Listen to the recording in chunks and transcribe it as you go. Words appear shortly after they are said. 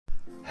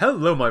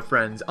Hello my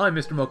friends, I'm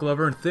Mr.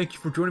 Mochalover and thank you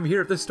for joining me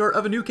here at the start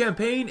of a new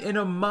campaign in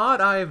a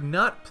mod I have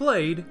not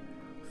played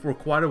for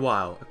quite a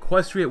while,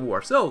 Equestria At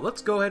War. So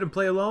let's go ahead and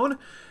play alone,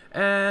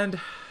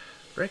 and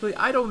frankly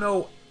I don't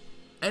know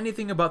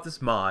anything about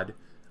this mod.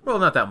 Well,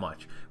 not that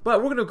much,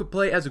 but we're going to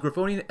play as a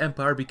Griffonian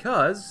Empire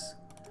because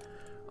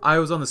I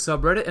was on the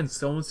subreddit and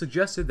someone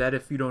suggested that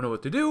if you don't know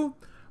what to do,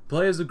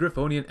 play as the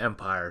Griffonian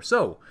Empire.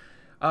 So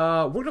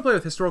we're going to play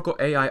with historical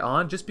AI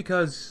on just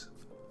because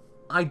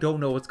I don't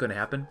know what's going to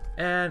happen,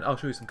 and I'll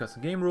show you some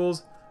custom game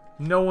rules.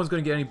 No one's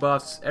going to get any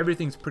buffs.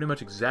 Everything's pretty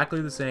much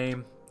exactly the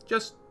same.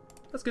 Just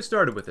let's get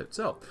started with it.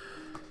 So,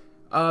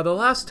 the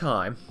last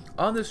time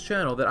on this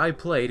channel that I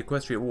played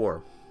Equestria At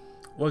War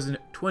was in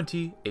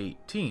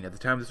 2018. At the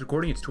time of this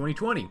recording, it's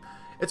 2020.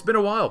 It's been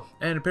a while,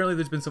 and apparently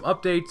there's been some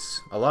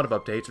updates, a lot of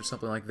updates or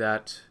something like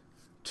that,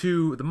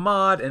 to the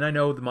mod, and I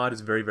know the mod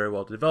is very, very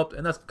well developed,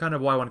 and that's kind of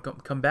why I want to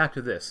come back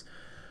to this.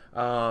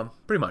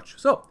 Pretty much.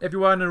 So, if you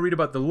want to read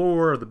about the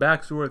lore or the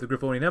backstory of the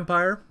Griffonian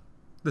Empire,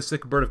 the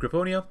sick bird of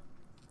Griffonia,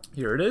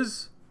 here it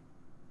is.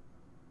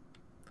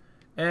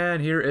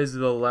 And here is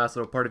the last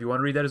little part if you want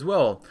to read that as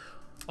well.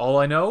 All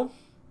I know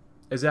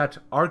is that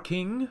our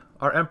king,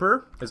 our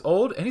emperor, is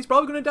old, and he's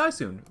probably going to die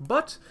soon.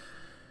 But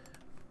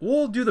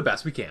we'll do the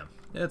best we can.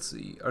 Let's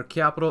see. Our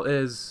capital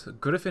is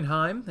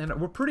Griffonian, and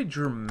we're pretty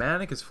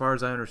Germanic as far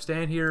as I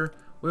understand here.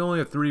 We only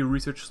have 3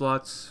 research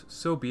slots,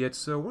 so be it.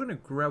 So we're gonna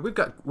grab.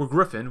 We're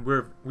Griffin.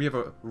 We have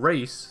a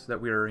race that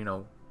we're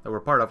that we're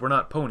part of. We're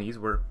not ponies.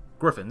 We're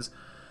Griffins.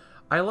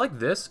 I like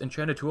this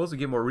enchanted tools to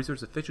get more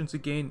resource efficiency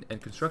gain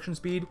and construction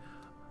speed.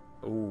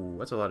 Oh,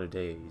 that's a lot of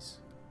days.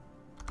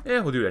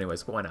 Yeah, we'll do it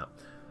anyways. But why not?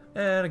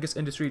 And I guess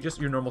industry,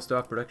 just your normal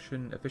stock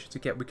production efficiency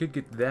cap. We could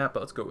get that, but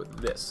let's go with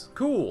this.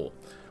 Cool.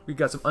 We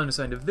got some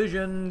unassigned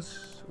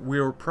divisions.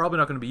 We're probably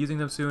not going to be using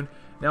them soon.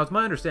 Now, it's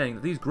my understanding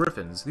that these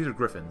Griffins,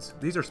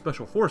 these are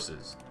special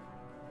forces.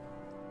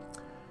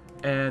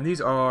 And these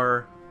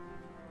are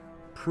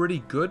pretty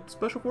good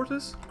special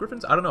forces?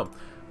 Griffins? I don't know.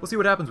 We'll see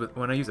what happens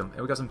when I use them.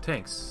 And we got some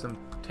tanks. Some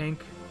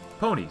tank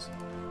ponies.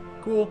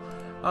 Cool.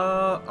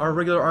 Our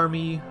regular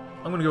army,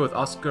 I'm going to go with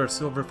Oscar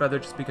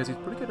Silverfeather just because he's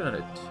pretty good on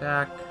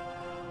attack.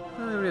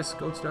 We have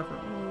Scout Staffer.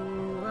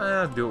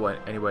 I'll do it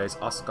anyways.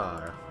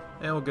 Oscar.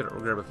 And we'll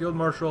grab a Field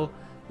Marshal.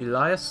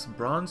 Elias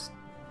Bronze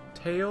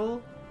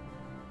Tail.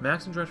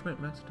 Max Entrenchment.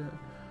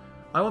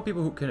 I want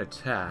people who can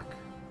attack.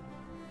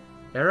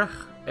 Erich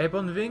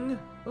Ebonving.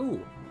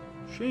 Ooh.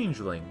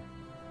 Changeling.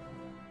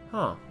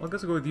 Huh. Well, I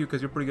guess I'll go with you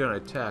because you're pretty good on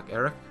attack,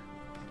 Erich.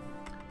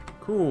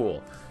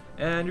 Cool.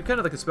 And you're kind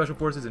of like the special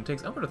forces and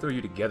tanks. I'm going to throw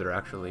you together,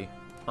 actually.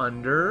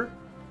 Under...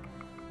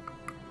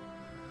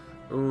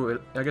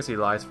 Ooh, I guess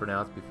Elias for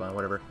now. It'll be fine.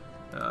 Whatever.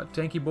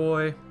 Tanky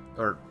boy.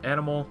 Or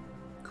animal.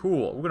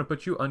 Cool. We're going to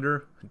put you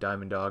under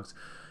Diamond Dogs.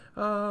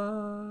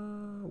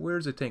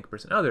 Where's a tank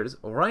person? Oh, there it is.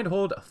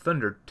 Reinhold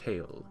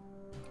Thundertail.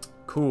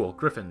 Cool.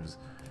 Griffins.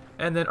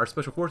 And then our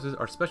special forces,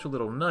 our special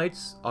little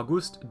knights.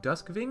 August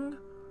Duskving.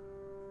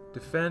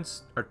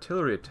 Defense,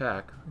 artillery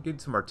attack. Get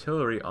some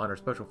artillery on our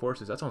special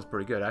forces. That sounds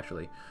pretty good,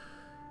 actually.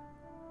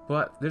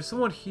 But there's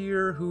someone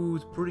here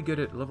who's pretty good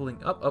at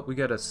leveling up. Oh, we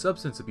got a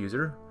substance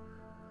abuser.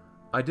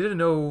 I didn't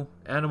know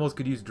animals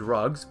could use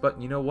drugs,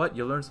 but you know what?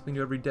 You learn something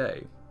new every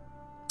day.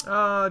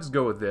 Just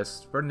go with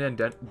this. Ferdinand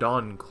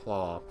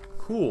Dawnclaw.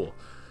 Cool.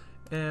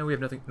 And we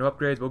have no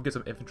upgrades. We'll get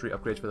some infantry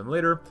upgrades for them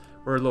later.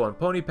 We're low on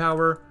pony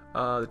power.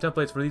 The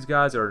templates for these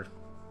guys are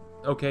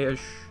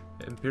okay-ish.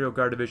 Imperial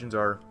Guard divisions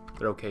they're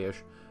okay-ish.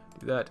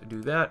 Do that,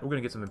 do that. We're going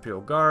to get some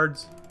Imperial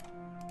Guards.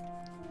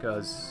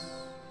 Because,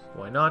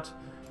 why not?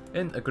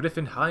 And a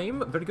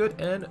Griffonheim. Very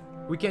good. And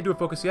we can't do a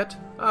focus yet.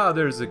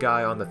 There's a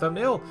guy on the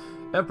thumbnail.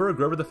 Emperor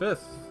Grover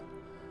V.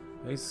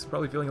 He's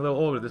probably feeling a little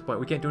older at this point.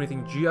 We can't do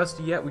anything just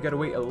yet. We gotta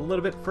wait a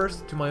little bit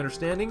first, to my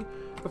understanding,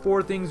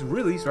 before things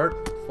really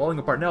start falling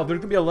apart. Now, there's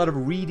gonna be a lot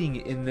of reading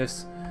in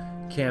this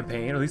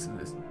campaign, or at least in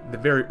the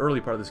very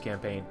early part of this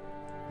campaign.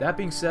 That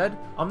being said,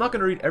 I'm not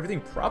gonna read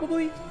everything,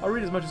 probably. I'll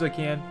read as much as I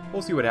can.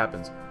 We'll see what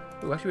happens.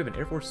 Oh, actually we have an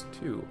Air Force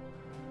too.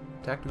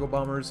 Tactical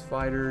bombers,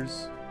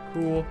 fighters.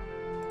 Cool.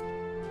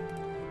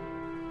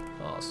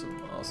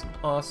 Awesome, awesome,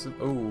 awesome.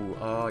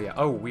 Oh, yeah.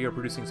 Oh, we are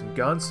producing some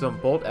guns, some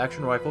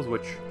bolt-action rifles,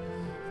 which...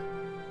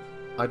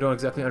 I don't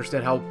exactly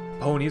understand how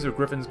ponies or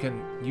griffins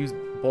can use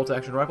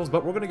bolt-action rifles,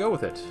 but we're going to go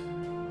with it.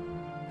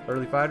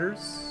 Early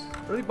fighters,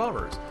 early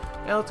bombers.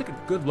 Now let's take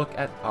a good look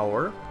at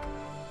our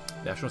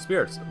national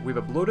spirits. We have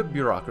a bloated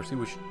bureaucracy,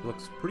 which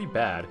looks pretty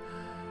bad.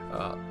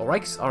 A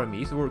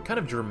Reichsarmee, so we're kind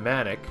of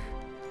Germanic.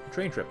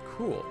 Train trip,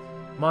 cool.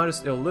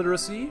 Modest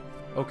illiteracy,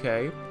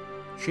 okay.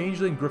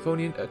 Changeling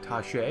Griffonian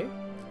attaché.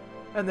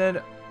 And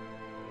then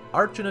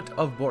Archonate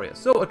of Boreas.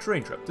 So, a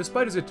train trip.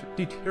 Despite his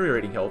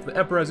deteriorating health, the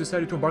Emperor has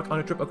decided to embark on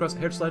a trip across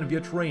Herzland via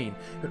train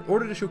in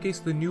order to showcase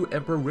the new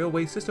Emperor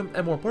railway system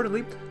and, more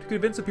importantly, to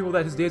convince the people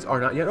that his days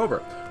are not yet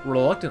over.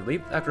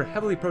 Reluctantly, after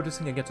heavily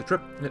protesting against the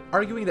trip and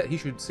arguing that he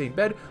should stay in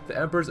bed, the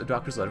Emperor's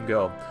doctors let him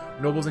go.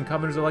 Nobles and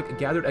commoners alike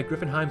gathered at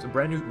Griffonheim's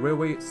brand new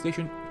railway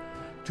station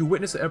to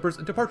witness the Emperor's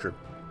departure.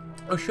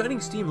 A shining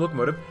steam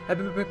locomotive had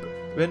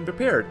been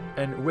prepared,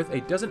 and with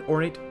a dozen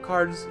ornate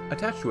cars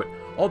attached to it,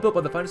 all built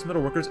by the finest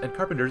metal workers and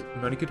carpenters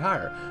money could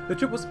hire. The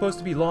trip was supposed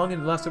to be long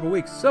and last several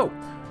weeks, so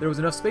there was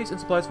enough space and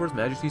supplies for His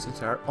Majesty's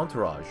entire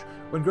entourage.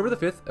 When Griffon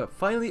V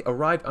finally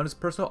arrived on his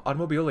personal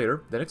automobile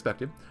later than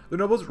expected, the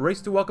nobles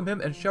raced to welcome him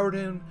and showered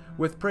him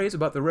with praise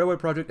about the railway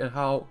project and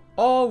how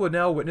all would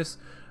now witness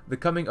the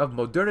coming of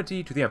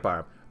modernity to the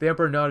Empire. The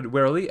Emperor nodded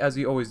warily, as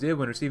he always did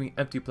when receiving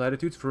empty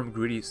platitudes from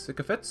greedy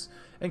sycophants,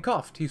 and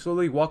coughed. He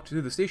slowly walked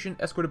to the station,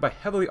 escorted by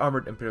heavily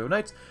armored Imperial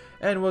knights,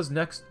 and was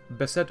next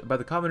beset by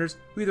the commoners,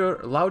 who either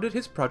lauded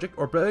his project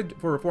or begged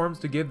for reforms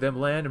to give them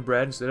land and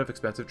bread instead of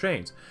expensive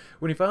trains.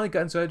 When he finally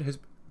got inside his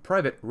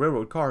private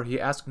railroad car, he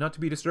asked not to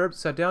be disturbed,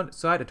 sat down,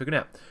 sighed, and took a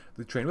nap.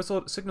 The train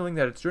whistled, signaling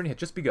that its journey had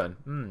just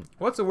begun.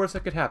 What's the worst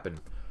that could happen?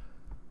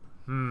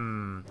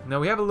 Now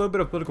we have a little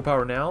bit of political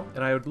power now,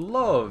 and I would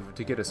love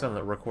to get a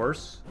sunlit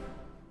workhorse.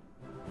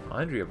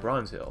 Andrea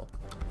Bronzehill.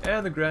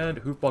 And the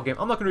Grand Hoofball game.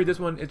 I'm not going to read this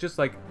one. It's just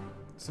like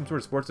some sort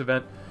of sports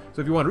event.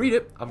 So if you want to read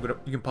it,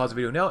 you can pause the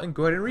video now and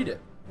go ahead and read it.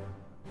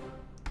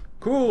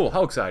 Cool.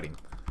 How exciting.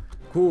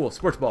 Cool.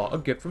 Sports ball. A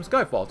gift from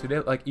Skyfall. Today,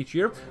 like each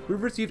year,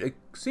 we've received a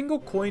single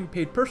coin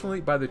paid personally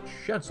by the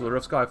Chancellor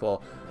of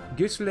Skyfall,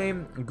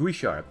 Ghislaine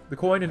Guichard. The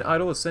coin and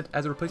idol is sent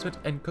as a replacement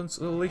and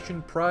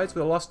consolation prize for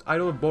the lost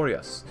idol of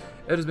Boreas.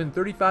 It has been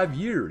 35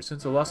 years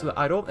since the loss of the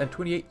idol and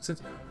 28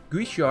 since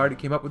Guichard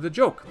came up with the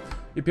joke.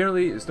 He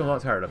apparently is still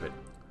not tired of it.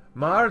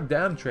 Mar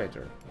damn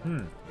traitor.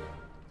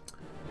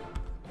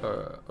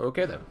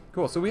 Okay then.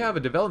 Cool. So we have a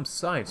developed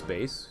science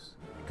base.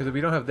 Because if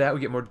we don't have that,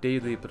 we get more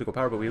daily political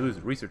power, but we lose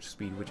research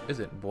speed, which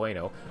isn't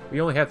bueno. We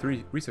only have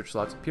 3 research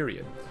slots,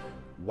 period.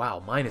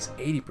 Wow, minus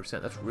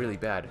 80%. That's really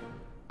bad.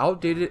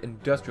 Outdated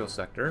industrial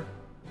sector.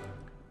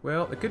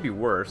 Well, it could be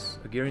worse.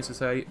 Agrarian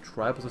society,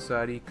 tribal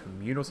society,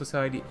 communal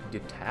society,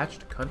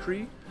 detached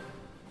country,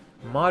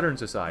 modern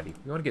society.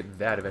 We want to get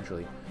that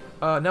eventually.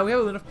 Now we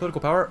have enough political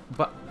power,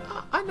 but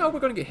I know we're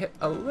going to get hit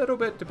a little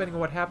bit depending on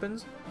what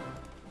happens.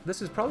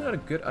 This is probably not a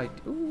good idea.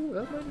 Ooh,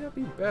 that might not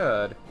be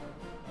bad.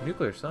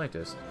 Nuclear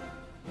scientist.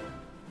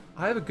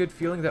 I have a good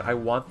feeling that I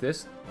want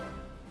this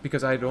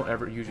because I don't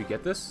ever usually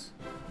get this.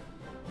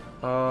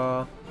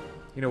 You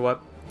know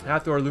what?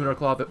 Hathor Lunar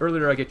Claw, the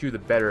earlier I get you, the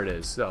better it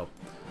is. So,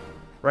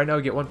 right now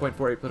we get 1.48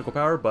 political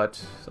power, but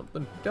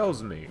something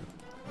tells me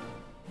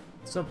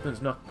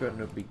something's not going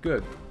to be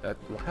good that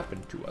will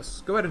happen to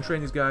us. Go ahead and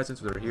train these guys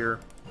since they're here.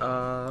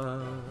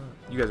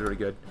 You guys are really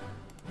good.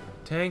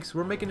 Tanks,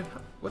 we're making...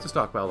 What's the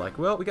stockpile like?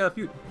 Well, we got a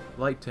few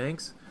light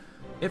tanks.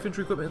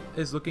 Infantry equipment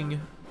is looking...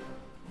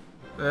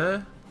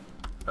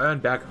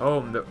 And back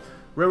home, the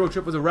railroad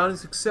trip was a rousing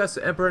success.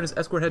 The Emperor and his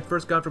escort had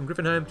first gone from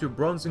Griffonian to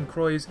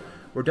Bronzenkreuz,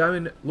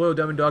 where loyal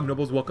Diamond Dog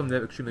nobles welcomed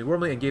them extremely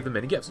warmly and gave them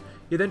many gifts.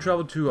 He then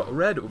traveled to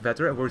Red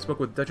Vetter, where he spoke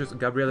with Duchess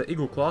Gabriella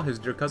Eagleclaw, his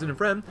dear cousin and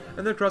friend,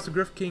 and then crossed the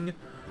Griff King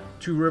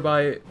to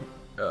nearby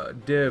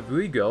De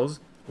Vuigels,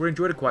 where he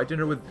enjoyed a quiet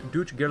dinner with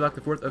Duke Gerlach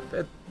IV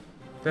of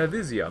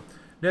Favizia.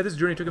 Now this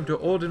journey took him to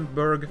Old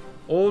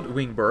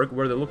Wingberg,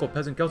 where the local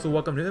peasant council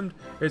welcomed him,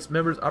 its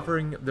members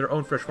offering their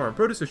own fresh farm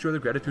produce to show their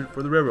gratitude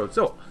for the railroad.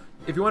 So,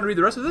 if you want to read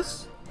the rest of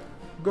this,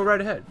 go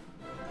right ahead.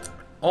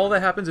 All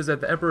that happens is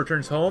that the Emperor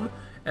returns home,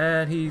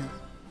 and he's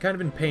kind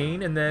of in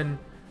pain, and then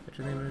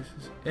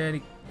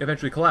he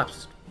eventually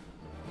collapsed.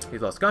 He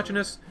lost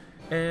consciousness,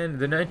 and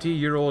the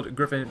 90-year-old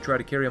Griffin tried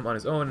to carry him on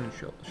his own and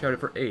shouted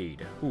for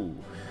aid. Ooh.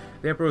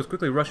 The Emperor was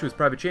quickly rushed to his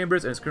private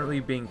chambers and is currently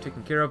being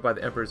taken care of by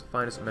the Emperor's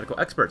finest medical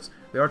experts.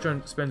 The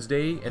Archon spends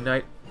day and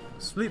night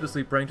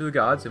sleeplessly praying to the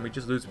gods, and we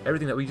just lose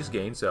everything that we just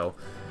gained, so...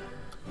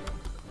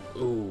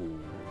 Ooh.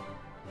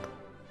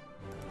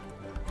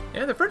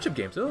 And the friendship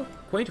game, so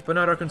quaint but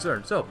not our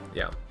concern. So,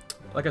 yeah.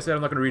 Like I said,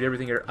 I'm not going to read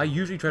everything here. I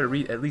usually try to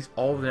read at least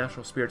all the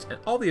national spirits and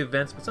all the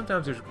events, but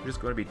sometimes there's just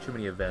going to be too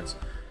many events.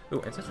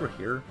 Oh, and since we're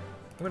here,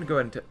 I'm going to go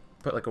ahead and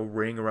put like a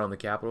ring around the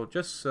capital,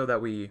 just so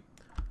that we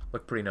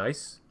look pretty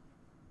nice.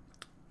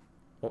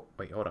 Oh,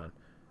 wait, hold on.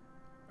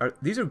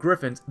 These are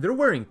griffins. They're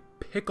wearing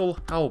pickle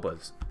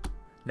halbas.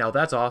 Now,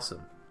 that's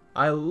awesome.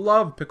 I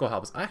love pickle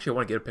halbas. I actually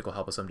want to get a pickle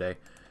halba someday.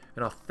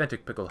 An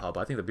authentic pickle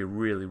halba. I think that'd be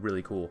really,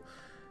 really cool.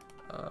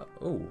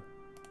 Oh.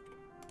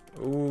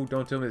 Ooh,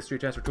 don't tell me the street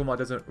transfer tool mod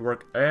doesn't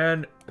work.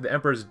 And the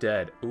Emperor's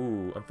dead.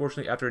 Ooh,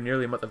 unfortunately, after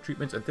nearly a month of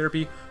treatments and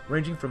therapy,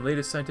 ranging from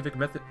latest scientific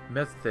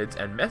methods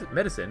and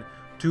medicine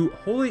to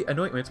holy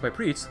anointments by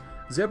priests,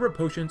 zebra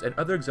potions, and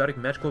other exotic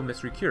magical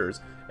mystery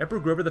cures, Emperor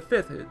Grover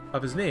V,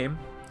 of his name,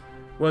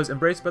 was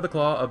embraced by the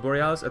claw of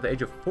Borealis at the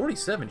age of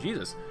 47.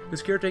 Jesus.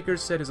 His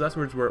caretakers said his last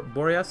words were,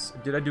 "Boreas,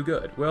 did I do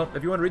good?" Well,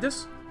 if you want to read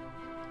this,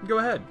 go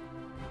ahead.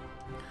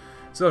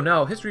 So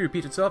now, history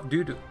repeats itself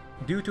due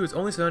to his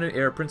only son and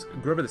heir, Prince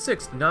Grover VI,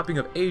 not being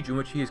of age in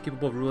which he is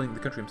capable of ruling the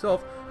country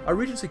himself. A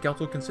regency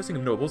council consisting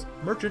of nobles,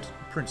 merchants,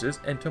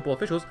 princes, and temple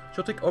officials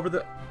shall take over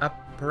the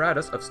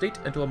apparatus of state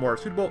until a more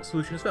suitable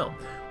solution is found.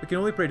 We can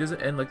only pray it doesn't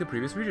end like the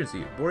previous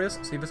regency. Boreas,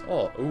 save us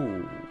all.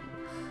 Ooh.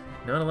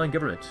 Non-aligned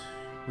government.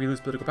 We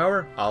lose political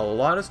power, a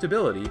lot of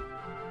stability.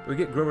 We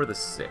get Grover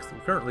VI. We're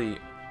currently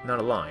not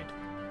aligned.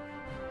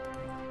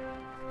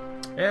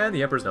 And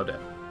the Emperor's now dead.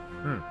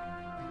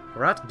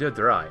 Rat de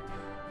Drei.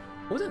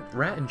 Wasn't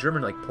rat in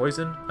German like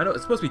poison? I know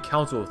it's supposed to be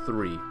Council of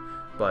 3,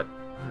 but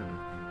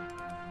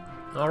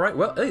Alright,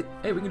 well, hey,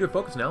 we can do a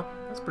focus now.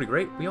 That's pretty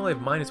great. We only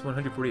have minus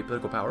 148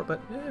 political power, but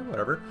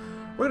whatever.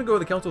 We're gonna go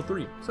with the Council of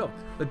 3. So,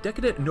 the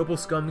decadent noble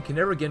scum can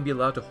never again be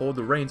allowed to hold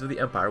the reins of the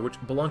Empire,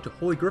 which belong to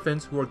holy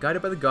griffins who are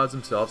guided by the gods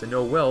themselves and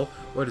know well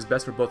what is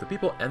best for both the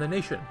people and the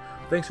nation.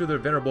 Thanks to their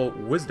venerable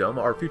wisdom,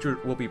 our future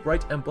will be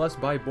bright and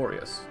blessed by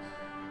Boreas.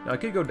 Now, I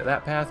could go to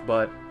that path,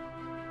 but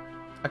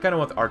I kind of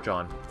want the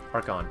Archon.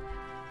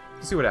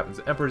 Let's see what happens.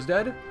 The Emperor's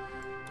dead,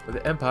 but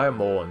the Empire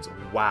mourns.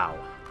 Wow.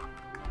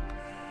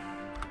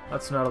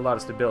 That's not a lot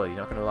of stability,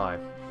 not gonna lie.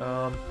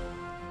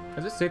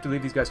 Is it safe to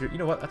leave these guys here? You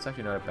know what? That's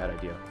actually not a bad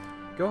idea.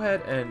 Go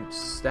ahead and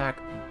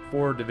stack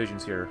 4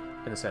 divisions here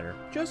in the center.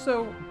 Just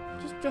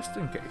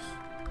in case.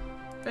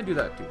 And do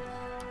that too.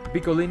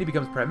 Piccolini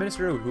becomes Prime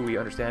Minister, who we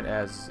understand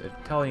as an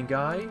Italian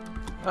guy.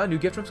 A new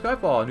gift from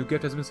Skyfall. A new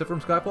gift has been sent from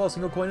Skyfall, a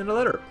single coin and a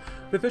letter.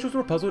 The officials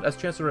were puzzled as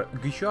Chancellor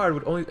Guichard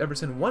would only ever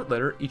send 1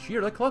 letter each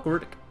year like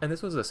clockwork, and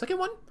this was the second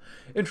one?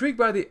 Intrigued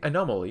by the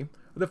anomaly,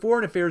 the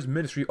Foreign Affairs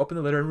Ministry opened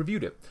the letter and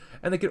reviewed it,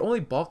 and they could only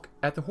balk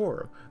at the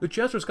horror. The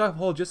Chancellor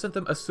Skyfall just sent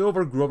them a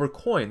silver Grover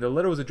coin. The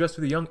letter was addressed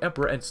to the young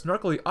Emperor and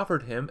snarkily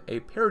offered him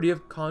a parody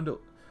of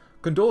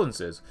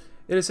condolences.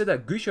 It is said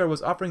that Guichard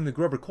was offering the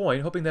Grover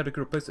coin, hoping that it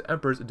could replace the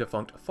Emperor's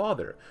defunct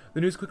father.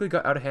 The news quickly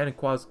got out of hand and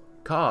caused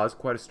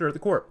quite a stir at the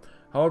court.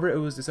 However, it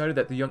was decided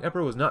that the young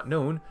Emperor was not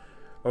known,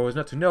 or was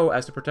not to know,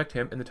 as to protect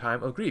him in the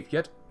time of grief.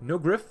 Yet, no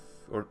Griff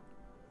would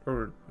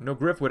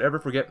ever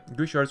forget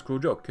Guichard's cruel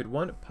joke. Could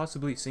one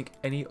possibly sink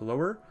any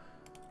lower?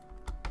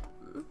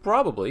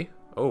 Probably.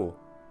 Oh,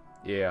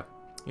 yeah.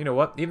 You know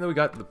what? Even though we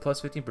got the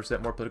plus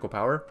 15% more political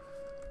power,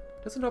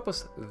 doesn't help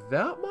us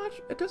that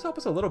much. It does help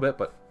us a little bit,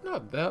 but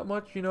not that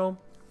much, you know.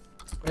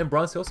 And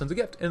Bronze Hill sends a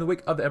gift. In the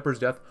wake of the Emperor's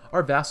death,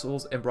 our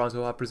vassals in Bronze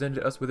Hill have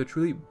presented us with a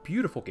truly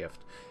beautiful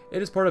gift.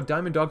 It is part of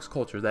Diamond Dog's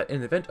culture that in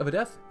the event of a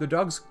death, the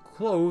dog's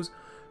clothes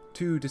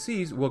to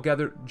deceased will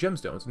gather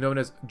gemstones, known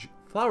as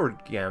flower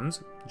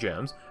gems,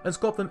 and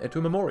sculpt them into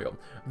a memorial.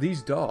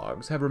 These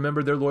dogs have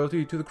remembered their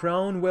loyalty to the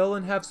crown well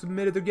and have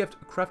submitted their gift,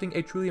 crafting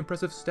a truly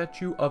impressive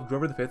statue of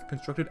Grover V,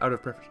 constructed out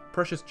of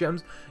precious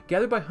gems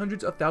gathered by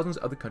hundreds of thousands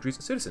of the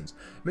country's citizens.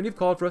 Many have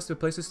called for us to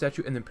place the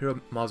statue in the Imperial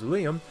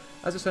Mausoleum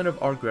as a sign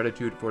of our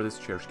gratitude for this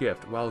cherished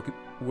gift. While it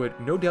would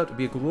no doubt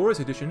be a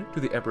glorious addition to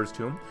the Emperor's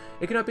tomb,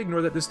 it cannot be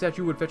ignored that this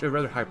statue would fetch a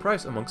rather high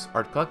price amongst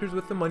art collectors,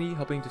 with the money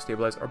helping to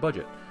stabilize our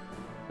budget.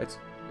 It's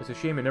a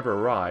shame it never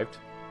arrived.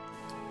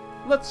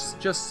 Let's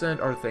just send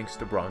our thanks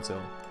to Bronze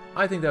Hill.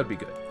 I think that would be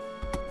good.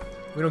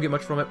 We don't get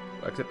much from it,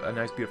 except a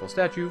nice, beautiful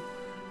statue,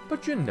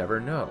 but you never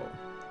know.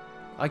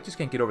 I just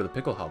can't get over the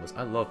pickle halbas.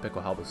 I love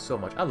pickle halbas so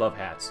much. I love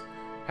hats.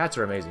 Hats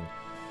are amazing.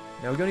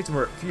 Now we're gonna need some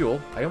more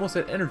fuel. I almost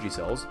said energy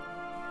cells,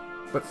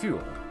 but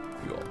fuel.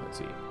 Let's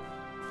see.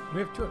 We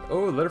have a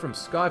letter from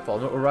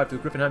Skyfall. Note arrived to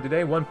Griffonham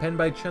today. One penned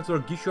by Chancellor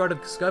Guichard of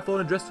Skyfall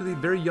and addressed to the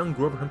very young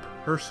Grover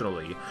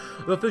personally.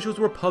 The officials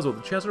were puzzled.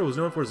 The Chancellor was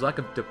known for his lack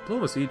of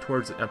diplomacy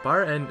towards the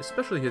Empire, and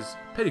especially his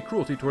petty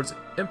cruelty towards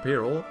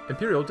Imperial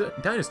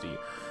dynasty.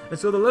 And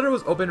so the letter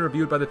was opened and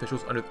reviewed by the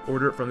officials under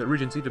order from the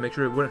Regency to make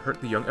sure it wouldn't hurt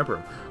the young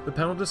Emperor. The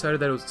panel decided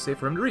that it was safe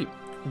for him to read.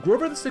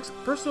 Grover VI's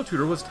personal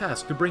tutor was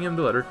tasked to bring him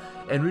the letter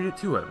and read it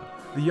to him.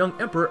 The young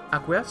Emperor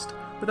acquiesced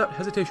without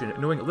hesitation,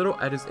 knowing little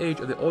at his age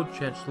of the old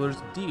Chancellor's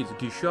deeds.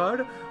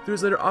 Guichard, through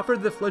his letter,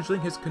 offered the fledgling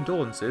his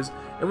condolences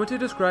and went to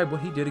describe what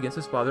he did against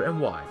his father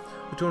and why.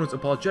 The tone was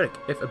apologetic,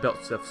 if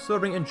about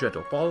self-serving and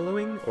gentle.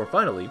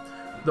 Finally,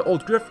 the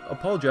old Griff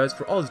apologized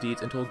for all his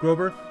deeds and told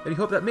Grover that he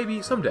hoped that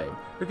maybe someday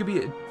there could be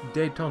a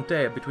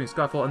détente between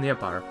Skyfall and the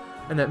Empire,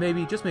 and that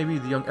maybe, just maybe,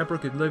 the young Emperor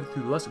could live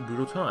through less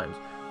brutal times.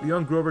 The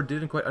young Grover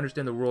didn't quite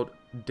understand the word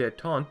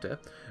détente,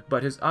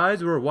 but his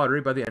eyes were watery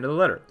by the end of the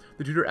letter.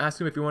 The tutor asked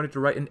him if he wanted to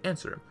write an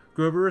answer.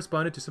 Grover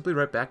responded to simply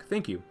write back,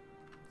 "Thank you."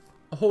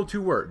 A whole 2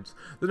 words.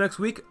 The next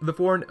week, the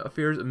Foreign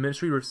Affairs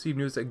Ministry received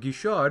news that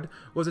Guichard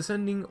was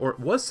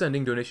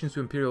sending donations to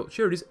imperial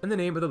charities in the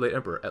name of the late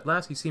Emperor. At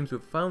last, he seems to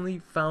have finally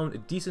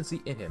found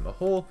decency in him. A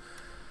whole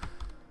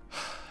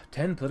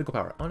 10 political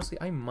power. Honestly,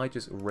 I might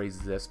just raise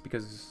this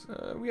because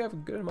we have a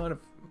good amount of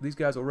these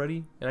guys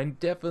already, and I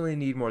definitely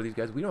need more of these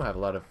guys. We don't have a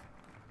lot of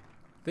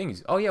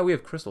things. Oh yeah, we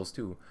have crystals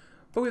too,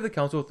 but we have the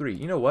Council of 3.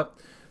 You know what?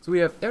 So we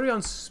have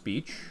Arion's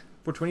speech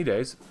for 20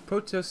 days.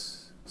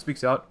 Protus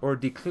speaks out, or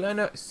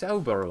Declana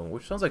Sauberung,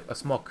 which sounds like a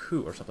small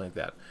coup or something like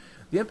that.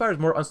 The Empire is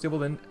more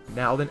unstable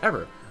now than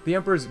ever. The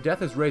Emperor's death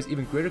has raised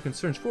even greater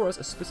concerns for us,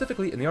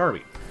 specifically in the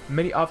army.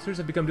 Many officers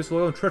have become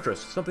disloyal and treacherous,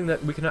 something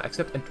that we cannot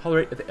accept and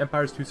tolerate if the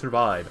Empire is to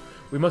survive.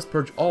 We must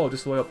purge all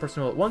disloyal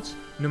personnel at once,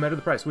 no matter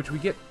the price, which we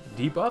get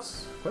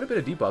debuffs, quite a bit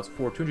of debuffs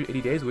for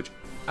 280 days, which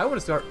I want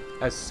to start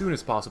as soon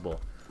as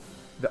possible.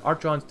 The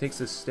Archon takes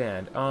this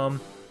stand.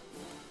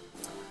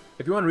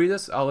 If you want to read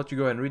this, I'll let you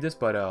go ahead and read this,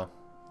 but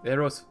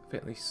Eros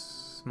faintly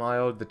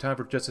smiled. The time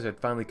for justice had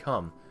finally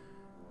come.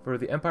 For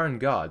the Empire and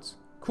gods.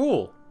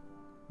 Cool!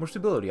 More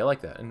stability, I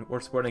like that. And we're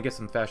supporting, I guess,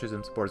 some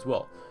fascism support as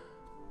well.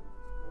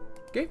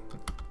 Okay.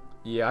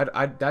 Yeah,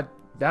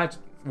 that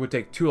would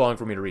take too long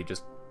for me to read.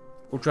 Just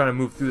we're trying to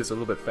move through this a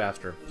little bit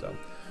faster. So,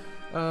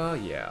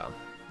 yeah.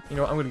 You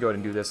know, I'm gonna go ahead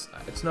and do this.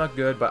 It's not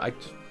good, but I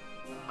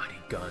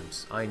need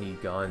guns. I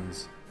need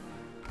guns.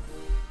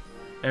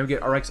 And we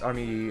get RX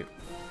Army,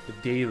 the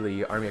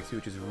daily Army XP,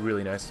 which is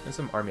really nice, and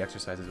some Army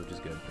exercises, which is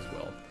good as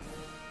well.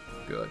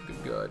 Good,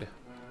 good, good.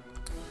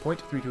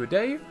 0.32 a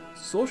day.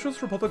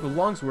 Socialist Republic of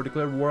Longsword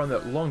declared war on the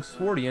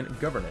Longswordian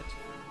government.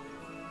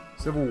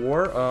 Civil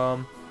War,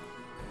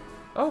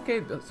 okay,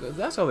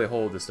 that's how they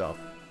hold this stuff.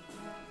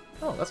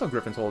 Oh, that's how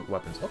Griffins hold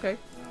weapons. Okay.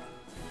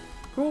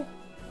 Cool.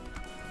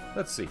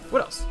 Let's see.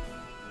 What else?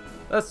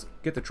 Let's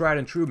get the tried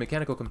and true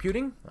mechanical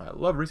computing. I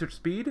love research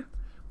speed.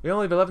 We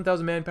only have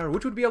 11,000 manpower,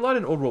 which would be a lot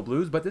in Old World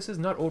Blues, but this is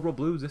not Old World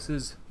Blues. This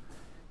is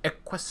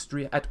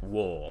Equestria at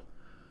War.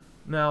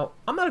 Now,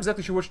 I'm not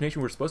exactly sure which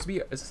nation we're supposed to be.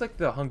 Is this like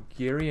the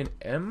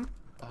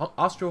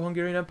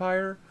Austro-Hungarian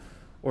Empire?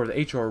 Or the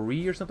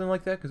HRE or something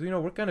like that? Because, you know,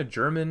 we're kind of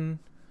German.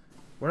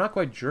 We're not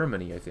quite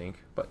Germany, I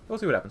think. But we'll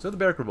see what happens. So, the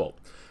Barrack Revolt.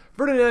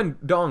 Ferdinand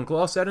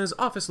Dongclaw sat in his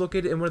office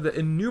located in one of the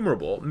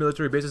innumerable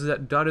military bases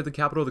that dotted the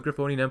capital of the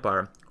Griffonian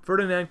Empire.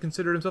 Ferdinand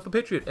considered himself a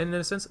patriot, and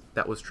in a sense,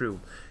 that was true.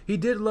 He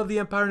did love the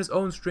Empire in his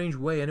own strange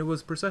way, and it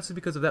was precisely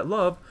because of that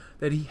love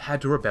that he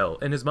had to rebel.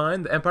 In his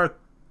mind, the Empire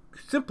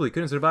simply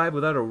couldn't survive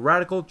without a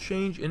radical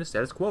change in the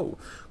status quo.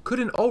 Could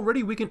an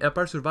already weakened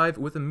empire survive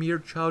with a mere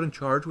child in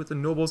charge, with the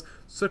nobles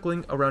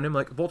circling around him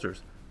like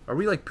vultures? Are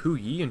we like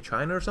Puyi in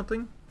China or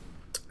something?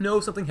 No,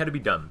 something had to be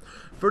done.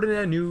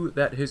 Ferdinand knew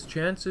that his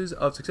chances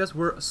of success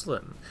were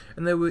slim,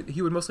 and that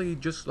he would most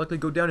likely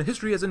go down in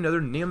history as another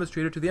nameless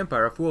traitor to the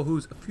empire, a fool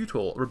whose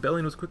futile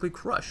rebellion was quickly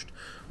crushed.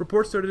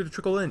 Reports started to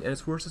trickle in, and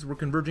his forces were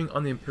converging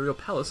on the imperial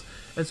palace,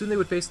 and soon they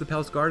would face the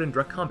palace guard in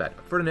direct combat.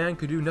 Ferdinand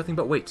could do nothing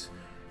but wait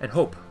and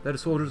hope that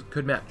his soldiers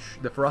could match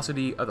the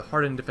ferocity of the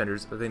hardened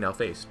defenders that they now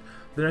faced.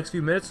 The next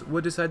few minutes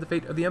would decide the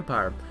fate of the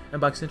empire,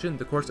 and by extension,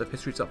 the course of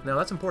history itself. Now,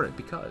 that's important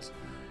because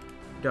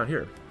down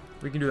here,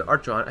 we can do the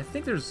Archon. I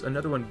think there's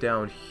another one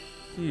down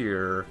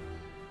here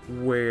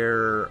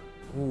where...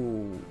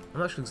 Ooh, I'm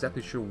not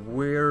exactly sure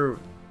where,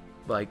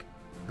 like,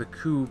 the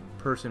coup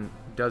person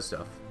does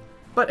stuff.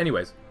 But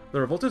anyways,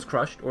 the revolt is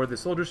crushed, or the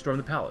soldiers storm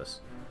the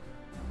palace.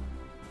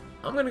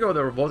 I'm gonna go with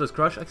the revolt is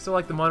crushed. I still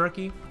like the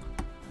monarchy.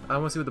 I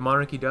want to see what the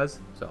monarchy does.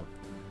 So,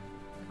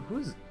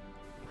 who's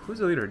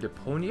the leader?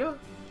 Griffonia?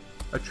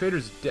 A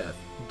traitor's death.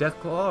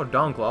 Deathclaw, or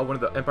Dongclaw, one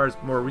of the Empire's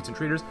more recent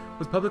traitors,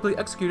 was publicly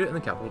executed in the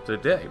capital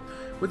today,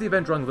 with the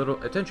event drawing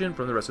little attention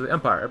from the rest of the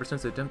Empire. Ever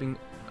since the attempting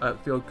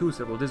failed coup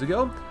several days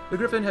ago, the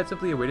Griffin had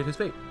simply awaited his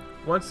fate.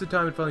 Once the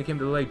time had finally came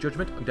to lay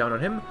judgment down on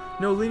him,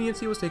 no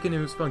leniency was taken,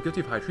 and he was found guilty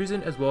of high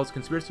treason as well as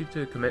conspiracy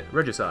to commit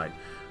regicide.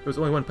 There was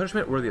only one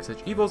punishment worthy of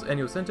such evils, and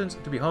he was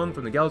sentenced to be hung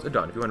from the gallows at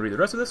dawn. If you want to read the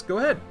rest of this, go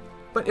ahead.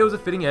 But it was a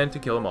fitting end to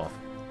kill him off.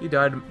 He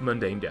died a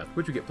mundane death,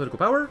 which we get political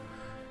power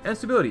and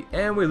stability,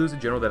 and we lose a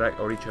general that I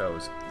already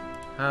chose.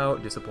 How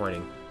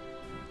disappointing.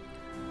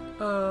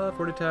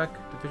 Fort attack,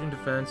 division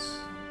defense,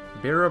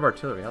 bearer of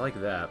artillery. I like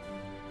that.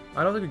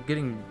 I don't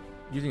think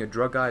using a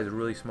drug guy is a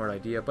really smart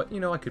idea, but you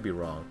know, I could be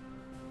wrong.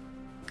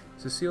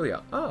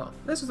 Cecilia. Oh,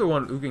 this is the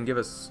one who can give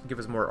us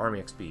more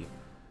army XP.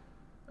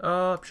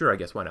 Sure, I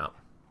guess, why not?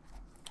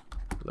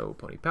 Low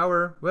pony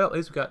power. Well, at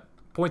least we got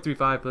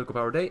 0.35 political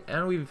power a day,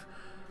 and we've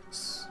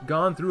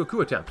gone through a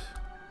coup attempt.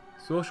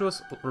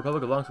 Socialist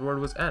Republic of Longsword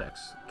was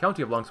annexed.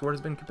 County of Longsword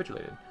has been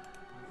capitulated.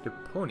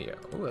 Griffonia.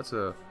 Oh, that's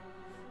a...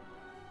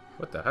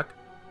 What the heck?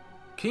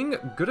 King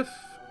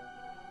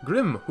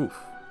Grimhoof.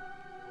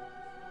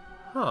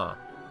 Huh.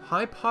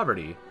 High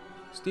poverty.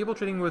 Stable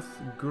trading with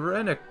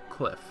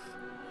Grenicliff.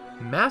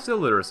 Mass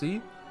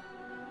illiteracy.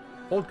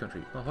 Old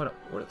country. Oh, hold on.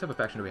 What type of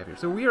faction do we have here?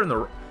 So we're in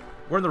the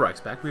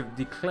Reichspakt. We have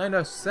the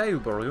Kleine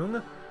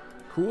Seilberung.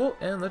 Cool.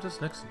 And let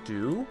us next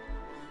do...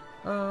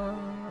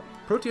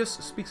 Proteus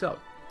speaks out.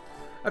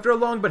 After a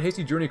long but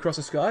hasty journey across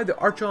the sky, the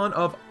Archon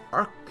of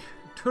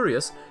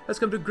Arcturus has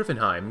come to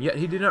Griffonheim, yet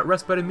he did not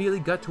rest but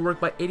immediately got to work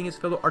by aiding his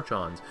fellow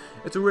Archons.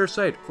 It's a rare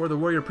sight, for the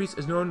warrior priest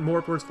is known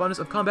more for his fondness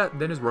of combat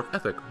than his work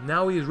ethic.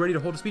 Now he is ready to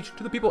hold a speech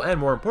to the people and,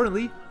 more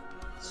importantly,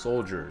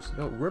 soldiers.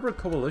 The River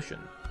Coalition.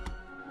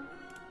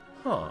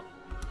 Huh.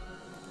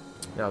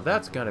 Now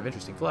that's kind of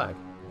interesting flag.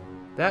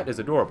 That is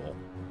adorable.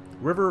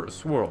 River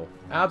Swirl.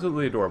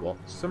 Absolutely adorable.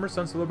 Summer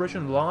Sun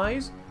Celebration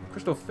lies.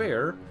 Crystal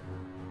Fair.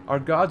 Our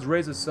gods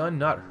raise the sun,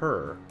 not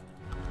her.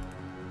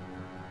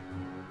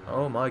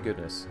 Oh my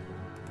goodness.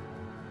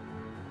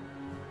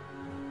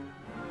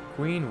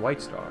 Queen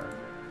White Star.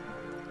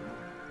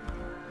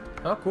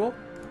 Oh, cool.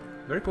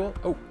 Very cool.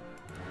 Oh.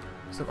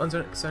 Some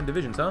unsigned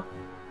divisions, huh?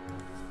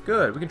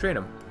 Good, we can train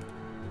them.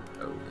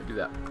 Oh, do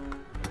that.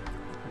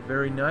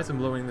 Very nice. I'm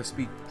lowering the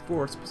speed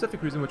for a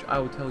specific reason, which I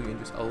will tell you in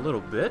just a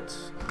little bit.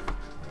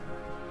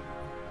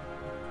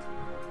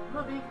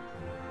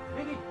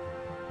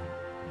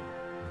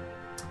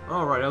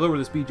 Alright, I lowered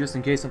the speed just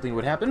in case something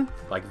would happen,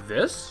 like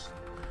this,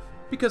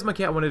 because my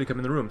cat wanted to come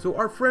in the room. So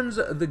our friends,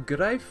 the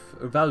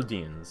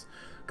Greifwaldines.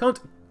 Count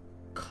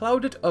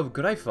Claudit of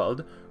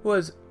Greifwald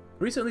was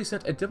recently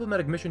sent a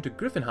diplomatic mission to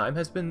Griffonheim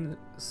has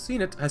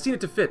seen it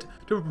to fit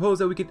to propose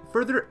that we could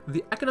further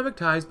the economic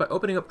ties by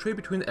opening up trade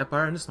between the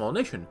Empire and the small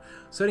nation,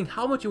 citing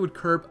how much it would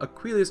curb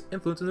Aquilia's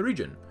influence in the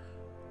region.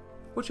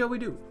 What shall we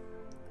do?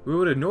 We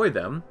would annoy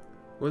them,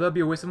 or that'd be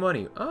a waste of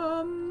money.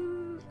 Well,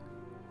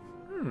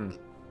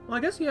 I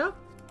guess, yeah.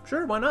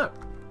 Sure, why not?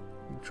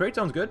 Trade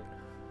sounds good.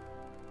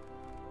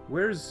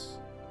 Where's...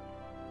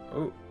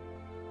 Oh.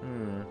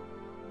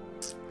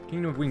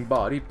 Kingdom of Winged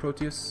Body,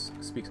 Proteus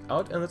speaks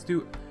out, and let's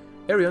do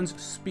Arion's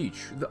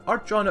speech. The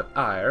Archon of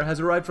Ire has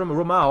arrived from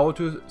Romao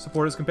to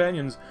support his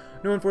companions.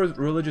 Known for his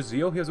religious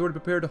zeal, he has already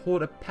prepared to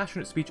hold a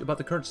passionate speech about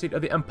the current state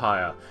of the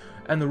Empire,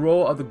 and the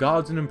role of the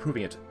gods in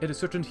improving it. It is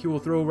certain he will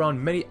throw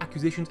around many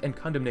accusations and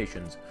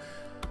condemnations.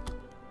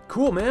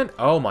 Cool, man!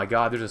 Oh my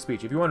god, there's a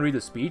speech. If you want to read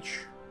the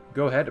speech,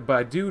 go ahead, but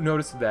I do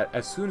notice that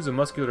as soon as a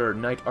muscular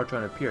knight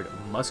Archon appeared...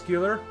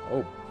 Muscular?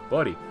 Oh,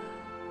 buddy.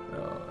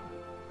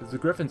 The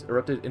Griffins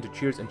erupted into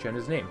cheers and chanted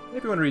his name.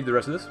 If you want to read the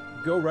rest of this,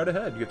 go right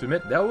ahead. You have to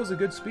admit, that was a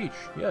good speech.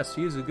 Yes,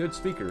 he is a good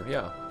speaker,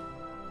 yeah.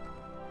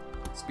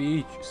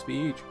 Speech,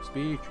 speech,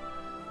 speech.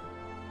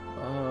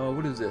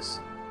 What is this?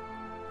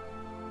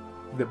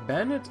 The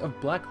Bandits of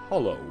Black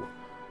Hollow.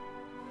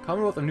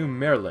 Commonwealth of New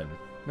Maryland.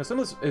 Now, some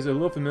of this is a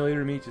little familiar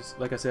to me, just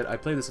like I said, I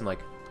played this in,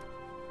 like,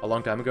 a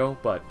long time ago,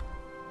 but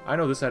I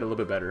know this side a little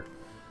bit better.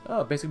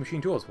 Basic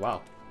machine tools.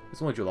 Wow.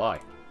 It's only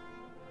July.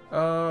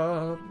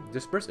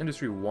 Dispersed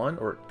Industry 1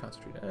 or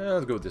Concentrate?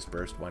 Let's go with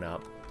Dispersed, why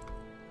not?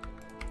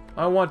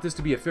 I want this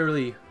to be a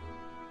fairly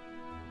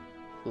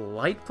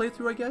light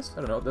playthrough, I guess? I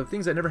don't know, the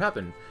things that never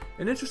happened.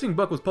 An interesting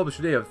book was published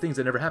today of Things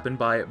That Never Happened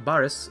by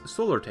Baris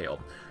Solartail.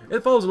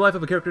 It follows the life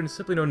of a character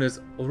simply known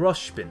as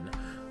Roshpin,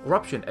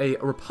 a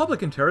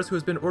Republican terrorist who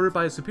has been ordered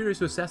by his superiors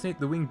to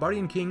assassinate the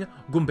Wingardian king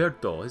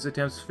Gumberto. His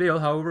attempts fail,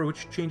 however,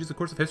 which changes the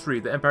course of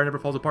history. The empire never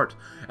falls apart,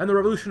 and the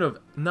revolution of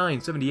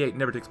 978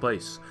 never takes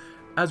place.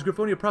 As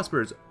Griffonia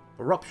prospers,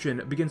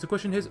 Ropshin begins to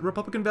question his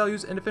Republican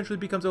values and eventually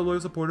becomes a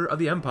loyal supporter of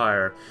the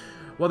Empire.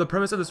 While the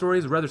premise of the story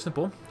is rather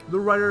simple, the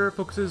writer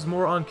focuses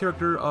more on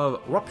character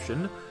of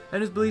Ropshin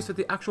and his beliefs that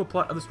the actual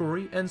plot of the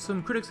story, and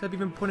some critics have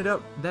even pointed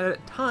out that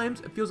at times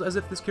it feels as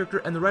if this character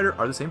and the writer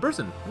are the same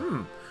person.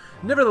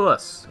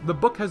 Nevertheless, the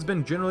book has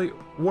been generally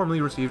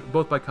warmly received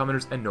both by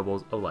commoners and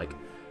nobles alike.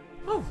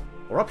 Oh,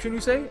 Ropshin,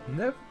 you say?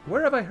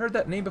 Where have I heard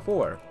that name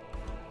before?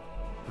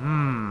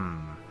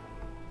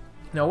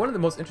 Now, one of the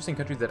most interesting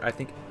countries that I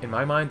think, in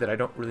my mind, that I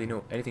don't really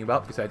know anything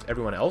about besides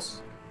everyone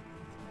else,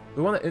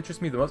 the one that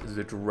interests me the most is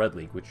the Dread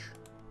League, which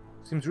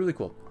seems really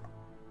cool.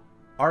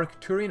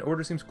 Arcturian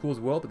Order seems cool as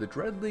well, but the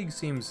Dread League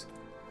seems...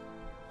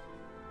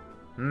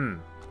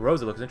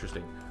 Rosa looks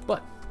interesting.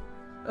 But,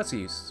 let's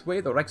see, sway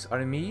the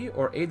Reichsarmee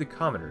or aid the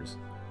commoners?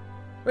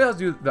 Well, let's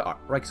do the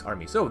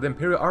Reichsarmee. So, the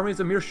Imperial Army is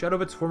a mere shadow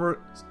of its former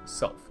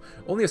self.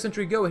 Only a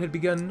century ago it had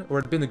begun,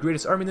 or had been the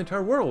greatest army in the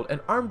entire world, and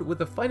armed with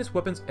the finest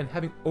weapons and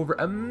having over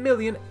 1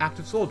 million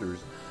active soldiers.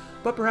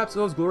 But perhaps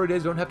those glory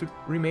days don't have to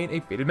remain a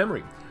faded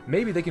memory.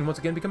 Maybe they can once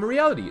again become a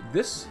reality.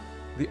 This,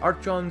 the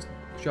Archons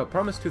shall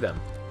promise to them.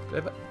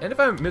 And if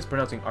I'm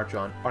mispronouncing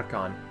Archon,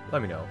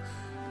 let me know.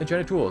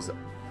 Enchanted tools.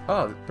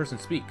 Ah, the person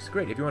speaks.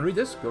 Great, if you want to read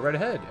this, go right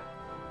ahead.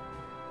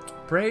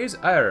 Praise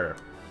Ire.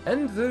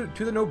 End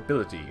to the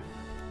nobility.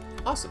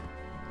 Awesome.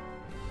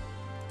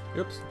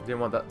 Oops, didn't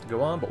want that to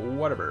go on, but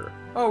whatever.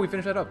 Oh, we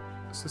finished that up.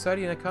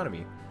 Society and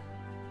economy.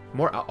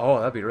 More oh,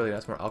 that'd be really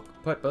nice, more output.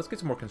 But let's get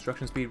some more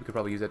construction speed. We could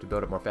probably use that to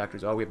build up more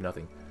factories. Oh, we have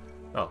nothing.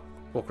 Oh,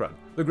 well, crud.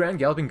 The Grand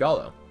Galloping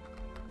Gala.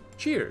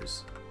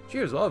 Cheers.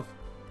 Cheers, love.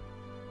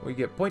 We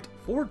get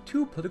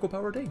 0.42 political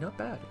power a day. Not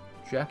bad.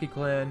 Jackie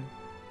Clan,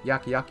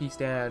 Yaki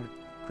Stand,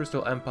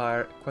 Crystal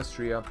Empire,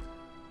 Equestria,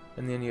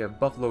 and then you have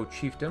Buffalo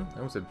Chieftain. I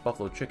almost said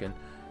Buffalo Chicken.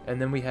 And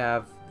then we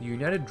have the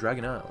United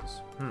Dragon Isles.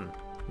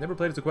 Never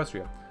played as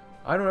Equestria.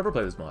 I don't ever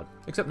play this mod.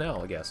 Except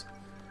now, I guess.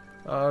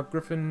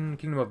 Griffin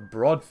Kingdom of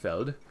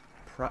Broadfeld.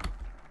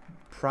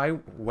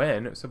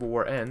 When Civil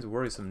War ends,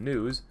 worrisome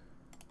news.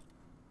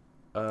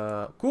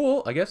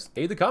 Cool, I guess.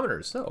 Aid the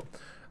commoners. So,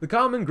 the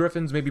common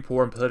Griffins may be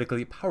poor and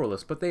politically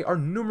powerless, but they are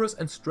numerous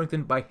and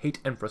strengthened by hate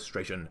and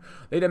frustration.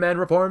 They demand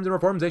reforms, and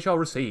reforms they shall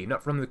receive,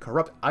 not from the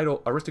corrupt,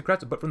 idle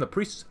aristocrats, but from the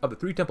priests of the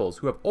 3 temples,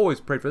 who have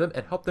always prayed for them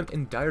and helped them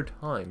in dire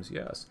times.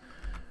 Yes.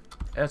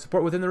 And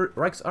support within the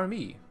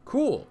Reichsarmee.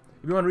 Cool.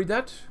 If you want to read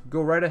that,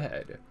 go right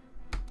ahead.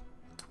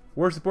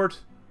 War support,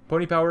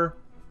 pony power,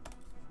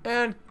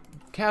 and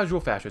casual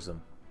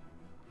fascism.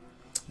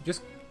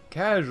 Just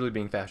casually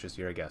being fascist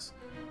here, I guess.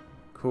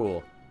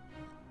 Cool.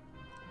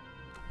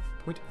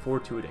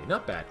 0.42 a day.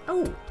 Not bad.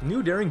 Oh,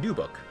 new Daring Do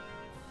book.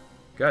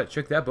 Gotta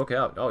check that book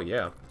out. Oh,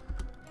 yeah.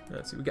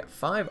 Let's see. We got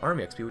 5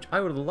 Army XP, which I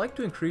would like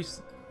to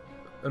increase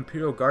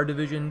Imperial Guard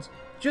divisions,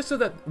 just so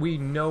that we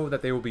know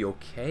that they will be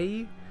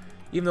okay.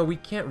 Even though we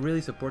can't really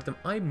support them,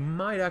 I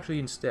might actually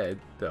instead,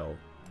 though,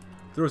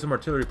 throw some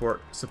artillery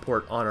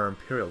support on our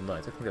Imperial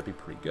Knights. I think that'd be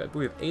pretty good. But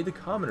we have Aid the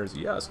Commoners,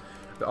 yes.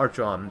 The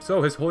Archon.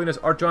 So, His Holiness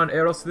Archon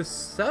Eros the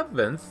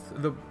Seventh,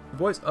 the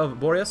voice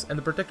of Boreas and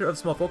the protector of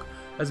small folk,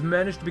 has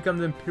managed to become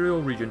the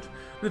Imperial Regent.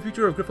 The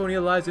future of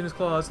Griffonia lies in his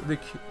claws. The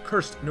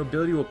cursed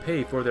nobility will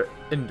pay for their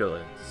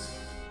indolence.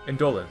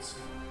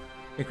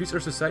 Increase our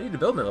society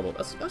development level.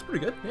 That's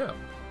pretty good, yeah.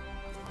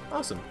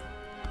 Awesome.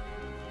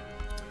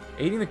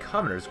 Aiding the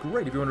commoners.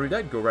 Great, if you want to read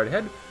that, go right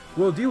ahead.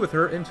 We'll deal with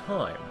her in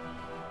time.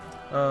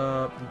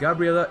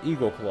 Gabriella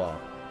Eagleclaw.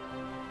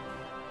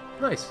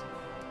 Nice.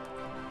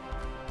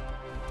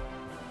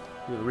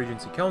 The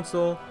Regency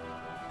Council.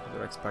 The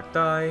Rex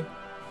Partai.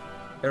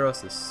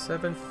 Eros the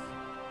 7th.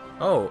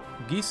 Oh,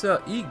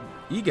 Gisa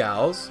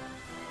Egals.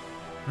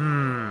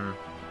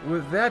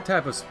 With that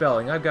type of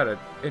spelling, I've got an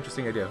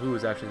interesting idea who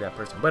is actually that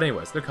person. But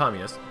anyways, they're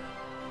communists.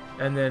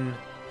 And then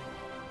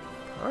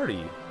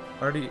Party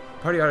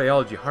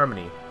Ideology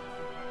Harmony.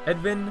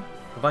 Edwin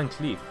Van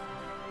Cleef.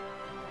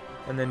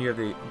 And then you have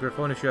the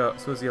Griffonische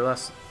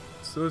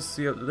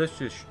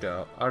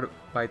Sozialistische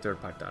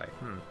Arbeiterpartei.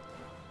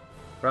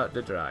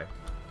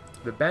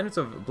 The bandits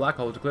of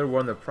Blackhall declare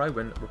war on the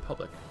Prywin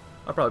Republic.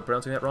 I'm probably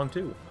pronouncing that wrong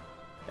too.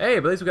 Hey,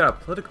 but at least we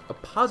got a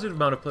positive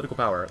amount of political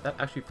power. That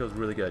actually feels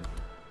really good.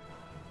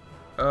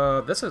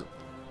 This is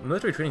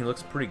military training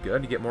looks pretty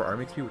good to get more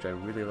army XP, which I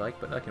really like,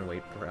 but I can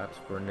wait perhaps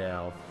for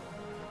now.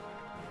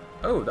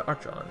 Oh, the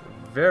Archon.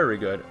 Very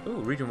good. Ooh,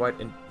 region-wide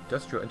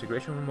industrial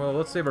integration. Well,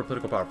 let's save our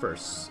political power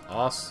first.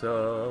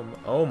 Awesome.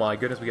 Oh my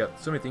goodness, we got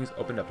so many things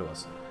opened up to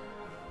us.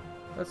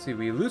 Let's see,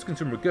 we lose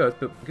consumer goods,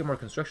 but get more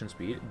construction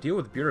speed. Deal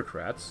with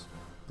bureaucrats.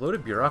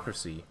 Bloated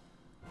bureaucracy.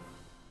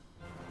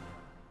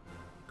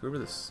 Go over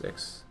the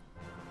 6.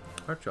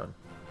 Archon.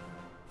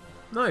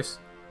 Nice.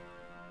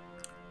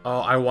 Oh,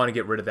 I want to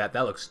get rid of that.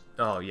 That looks...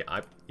 Oh,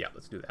 yeah, yeah,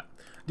 let's do that.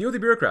 Deal with the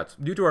bureaucrats.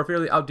 Due to our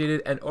fairly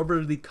outdated and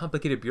overly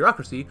complicated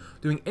bureaucracy,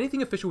 doing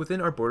anything official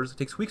within our borders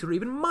takes weeks or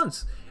even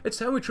months. It's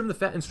time we trim the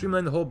fat and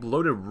streamline the whole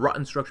bloated,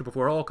 rotten structure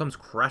before it all comes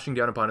crashing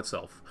down upon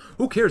itself.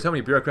 Who cares how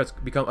many bureaucrats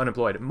become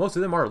unemployed? Most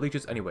of them are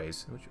leeches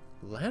anyways.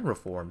 Land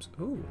reforms.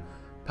 Ooh.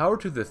 Power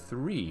to the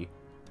 3.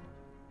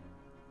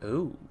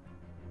 Ooh.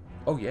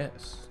 Oh,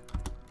 yes.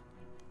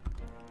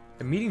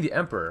 And meeting the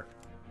Emperor.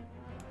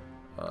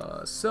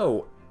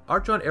 So...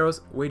 Archon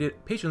Eros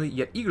waited patiently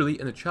yet eagerly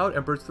in the Child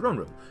Emperor's throne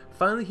room.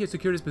 Finally, he had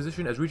secured his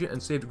position as regent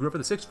and saved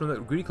Griffa VI from the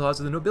greedy claws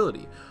of the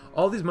nobility.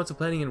 All these months of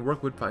planning and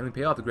work would finally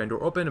pay off. The grand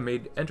door opened, a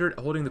maid entered,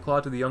 holding the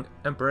claw to the young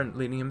emperor and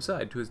leading him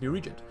aside to his new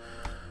regent.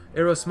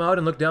 Eros smiled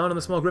and looked down on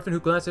the small griffin, who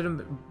glanced at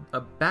him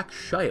back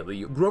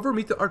shyly. Grover,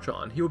 meet the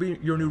Archon. He will be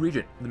your new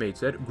regent, the maid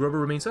said. Grover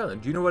remained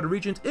silent. Do you know what a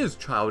regent is,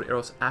 child?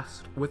 Eros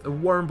asked with a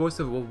warm voice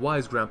of a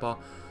wise grandpa.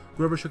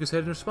 Grover shook his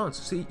head in response.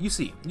 See,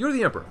 you're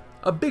the Emperor,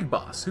 a big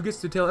boss who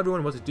gets to tell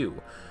everyone what to do.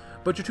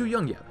 But you're too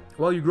young yet.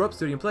 While you grow up,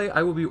 study, and play,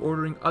 I will be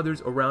ordering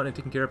others around and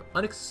taking care of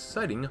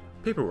unexciting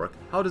paperwork.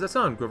 How does that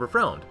sound? Grover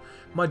frowned.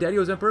 My daddy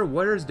was Emperor.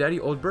 Where's Daddy,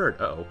 old bird?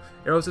 Uh-oh.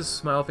 Eros'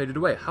 smile faded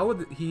away. How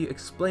would he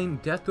explain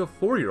death to a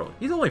 4-year-old?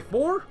 He's only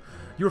 4?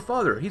 Your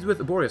father, he's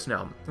with Boreas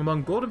now,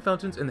 among golden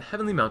fountains in the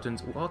heavenly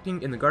mountains,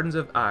 walking in the gardens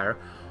of Aer,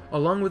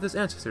 along with his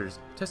ancestors,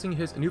 testing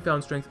his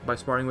newfound strength by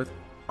sparring with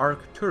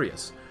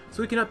Arcturus.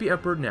 So he cannot be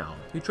Emperor now.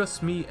 He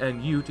trusts me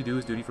and you to do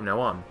his duty from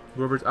now on.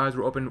 Grover's eyes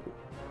were open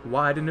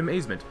wide in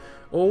amazement.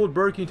 Old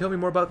bird, can you tell me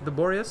more about the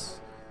Boreas?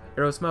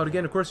 Eros smiled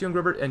again. Of course, young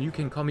Grover, and you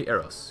can call me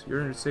Eros.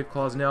 You're in safe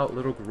claws now,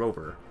 little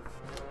Grover.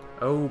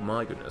 Oh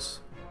my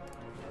goodness.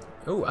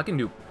 Oh, I can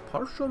do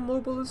partial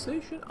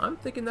mobilization? I'm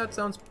thinking that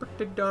sounds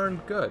pretty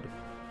darn good.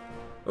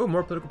 Oh,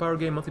 more political power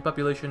gain, monthly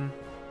population.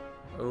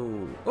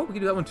 Oh, we can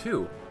do that one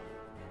too.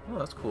 Oh,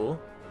 that's cool.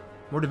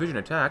 More division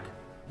attack.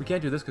 We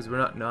can't do this because we're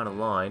not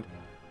aligned.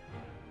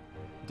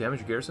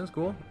 Damage garrisons,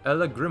 cool.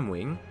 Ella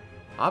Grimwing.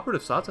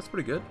 Operative slots, that's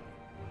pretty good.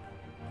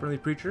 Friendly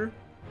Preacher.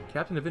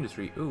 Captain of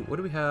Industry. Ooh, what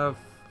do we have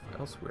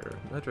elsewhere?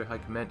 Military High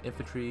Command,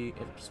 Infantry,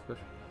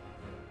 Special.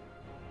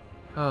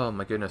 Oh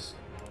my goodness.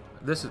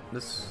 This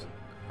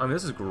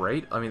is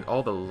great. I mean,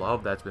 all the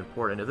love that's been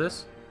poured into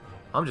this.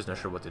 I'm just not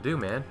sure what to do,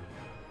 man.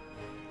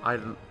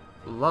 I'd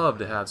love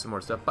to have some more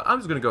stuff, but I'm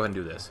just going to go ahead and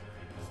do this.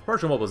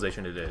 Partial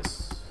mobilization it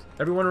is.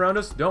 Everyone around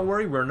us, don't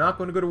worry, we're not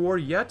going to go to war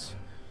yet.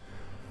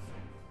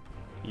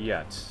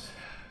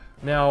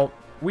 Now,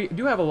 we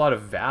do have a lot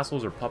of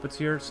vassals or puppets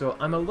here, so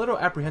I'm a little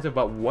apprehensive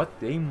about what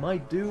they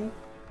might do.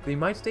 They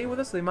might stay with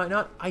us, they might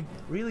not. I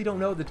really don't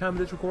know at the time of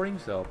this recording,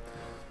 so...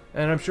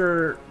 And I'm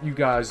sure you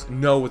guys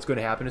know what's going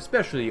to happen,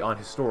 especially on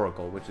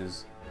historical, which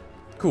is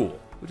cool.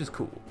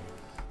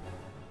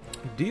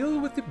 Deal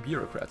with the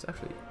bureaucrats,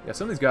 actually. Yeah,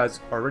 some of these guys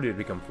are ready to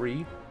become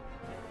free.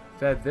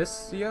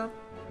 Fedvicia,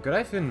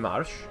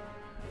 Greifenmarsch,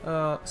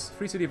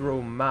 Free City of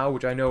Romau,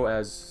 which I know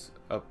as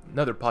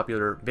another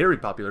very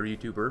popular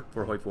YouTuber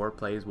for Hoi4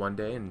 plays one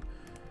day and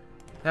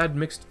had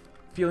mixed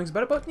feelings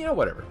about it, but you know,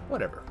 whatever.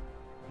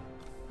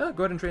 Go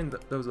ahead and train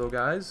those little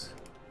guys.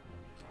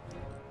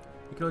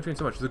 You can only train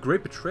so much. The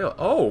Great Betrayal.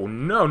 Oh,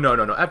 no, no,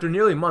 no, no. After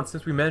nearly a month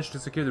since we managed to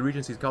secure the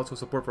Regency's council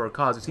support for our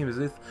cause, it seemed as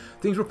if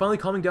things were finally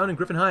calming down in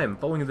Griffonheim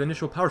following the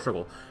initial power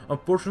struggle.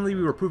 Unfortunately,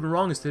 we were proven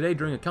wrong as today,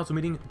 during a council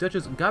meeting,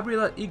 Duchess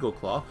Gabriela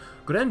Eagleclaw,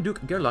 Grand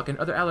Duke Gerlach, and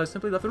other allies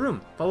simply left the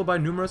room, followed by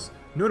numerous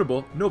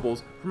notable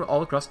nobles from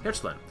all across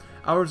Herzland.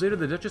 Hours later,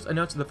 the Duchess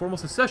announced the formal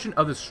secession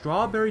of the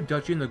Strawberry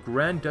Duchy and the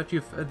Grand Duchy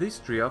of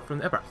Equestria from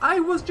the Empire.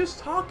 I was just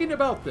talking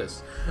about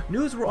this!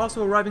 News were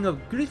also arriving of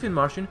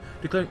Griffonian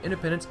declaring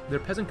independence, their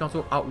peasant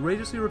council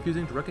outrageously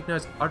refusing to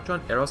recognize Archon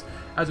Eros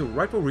as a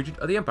rightful regent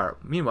of the Empire.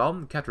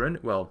 Meanwhile, Catherine,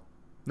 well,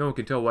 no one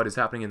can tell what is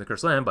happening in the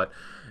Cursed Land,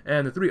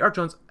 and the three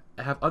Archons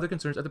have other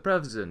concerns at the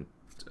present.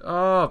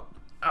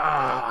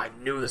 I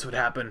knew this would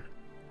happen.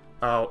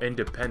 Oh,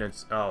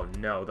 independence. Oh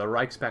no, the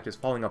Reichspakt is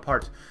falling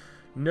apart.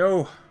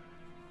 No.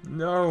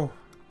 No.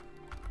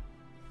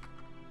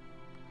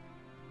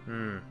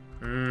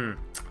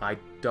 I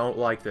don't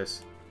like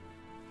this.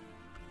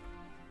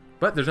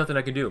 But there's nothing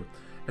I can do.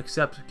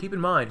 Except keep in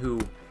mind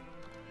who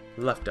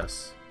left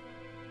us.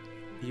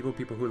 Evil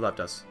people who left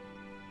us.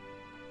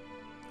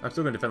 I'm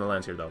still going to defend the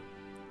lands here, though.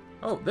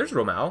 Oh, there's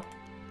Romao.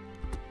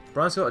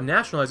 Bronze Hill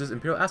nationalizes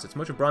imperial assets.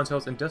 Much of Bronze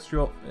Hill's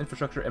industrial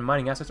infrastructure and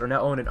mining assets are now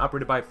owned and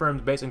operated by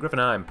firms based in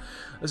Griffonheim.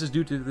 This is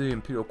due to the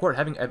Imperial Court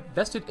having a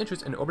vested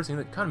interest in overseeing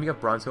the economy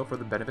of Bronze Hill for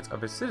the benefits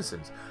of its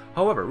citizens.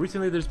 However,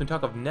 recently there's been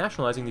talk of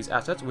nationalizing these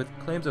assets with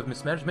claims of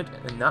mismanagement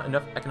and not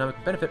enough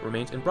economic benefit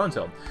remains in Bronze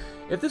Hill.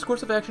 If this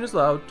course of action is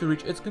allowed to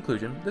reach its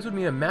conclusion, this would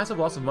mean a massive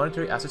loss of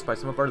monetary assets by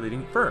some of our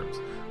leading firms.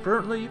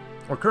 Currently,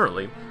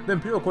 the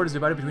Imperial Court is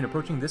divided between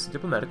approaching this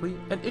diplomatically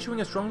and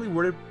issuing a strongly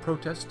worded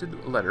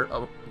protested letter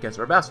against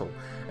our vassal,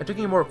 and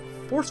taking a more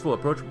forceful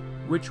approach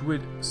which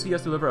would see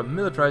us deliver a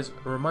militarized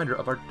reminder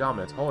of our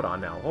dominance. Hold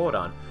on now, hold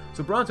on.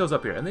 So Bronze Hill's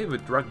up here, and they have a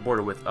direct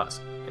border with us.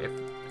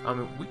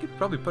 We could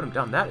probably put them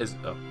down. That is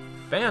a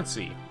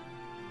fancy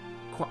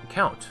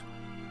count.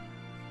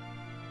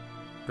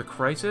 The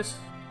crisis?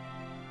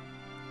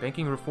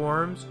 Banking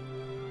reforms?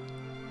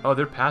 Oh,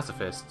 they're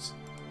pacifists.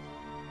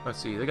 Let's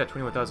see, they got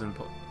 21,000...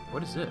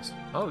 What is this?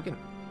 Oh, we can...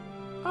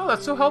 Oh,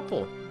 that's so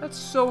helpful. That's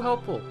so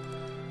helpful.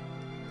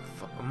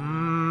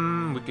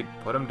 We could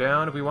put them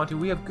down if we want to.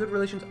 We have good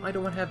relations. I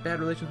don't want to have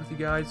bad relations with you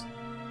guys.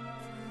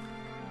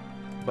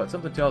 But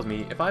something tells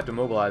me if I have to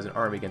mobilize an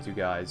army against you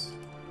guys...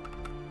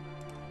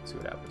 Let's see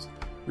what happens.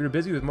 We are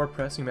busy with more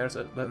pressing matters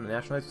that let them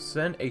nationalize.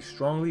 Send a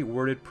strongly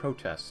worded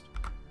protest.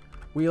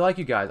 We like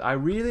you guys. I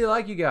really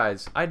like you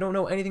guys. I don't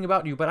know anything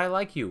about you, but I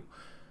like you.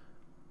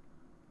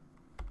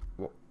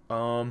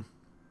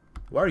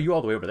 Why are you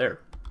all the way over there?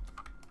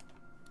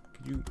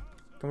 Could you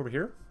come over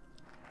here?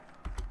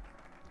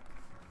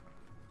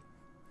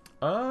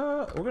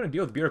 We're gonna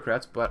deal with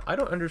bureaucrats, but I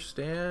don't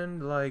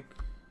understand, like,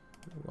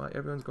 why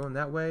everyone's going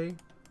that way.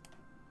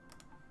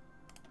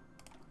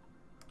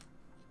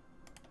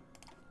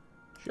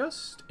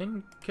 Just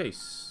in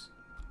case.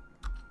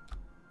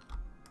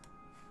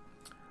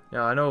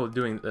 Now, I know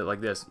doing it like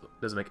this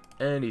doesn't make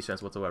any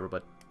sense whatsoever,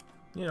 but,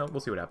 you know,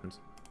 we'll see what happens.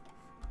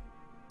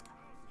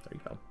 There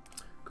you go.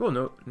 Cool,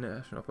 no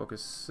national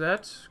focus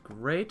set.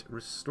 Great.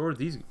 Restore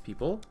these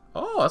people.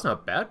 Oh, that's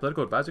not bad.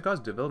 Political advisor cause,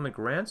 development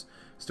grants.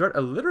 Start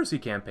a literacy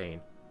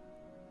campaign.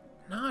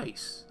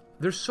 Nice.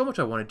 There's so much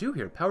I want to do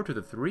here. Power to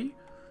the 3.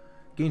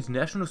 Gains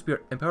national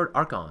spirit. Empowered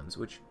archons,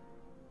 which...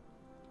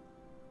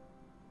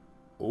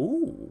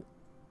 Oh.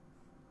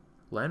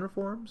 Land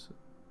reforms?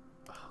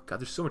 Oh, God,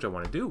 there's so much I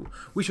want to do.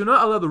 We shall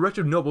not allow the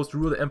wretched nobles to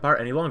rule the empire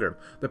any longer.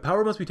 The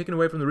power must be taken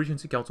away from the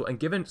Regency Council and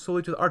given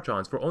solely to the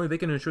Archons, for only they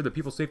can ensure the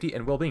people's safety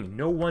and well-being.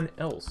 No one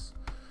else.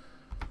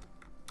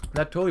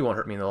 That totally won't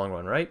hurt me in the long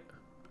run, right?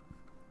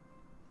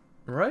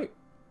 Right?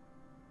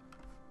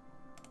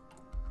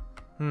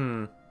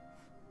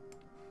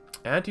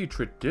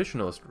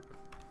 Anti-traditionalist.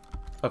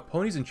 Of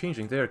ponies and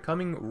changelings, they are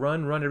coming.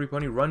 Run, run, every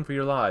pony, run for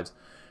your lives.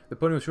 The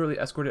pony will surely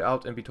escorted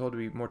out and be told to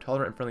be more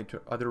tolerant and friendly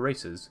to other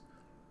races.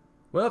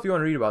 Well, if you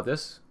want to read about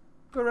this,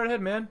 go right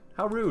ahead, man.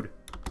 How rude.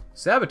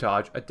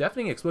 Sabotage. A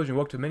deafening explosion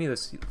woke to many of the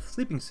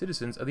sleeping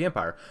citizens of the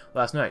Empire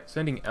last night,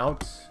 sending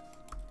out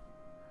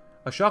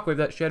a shockwave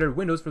that shattered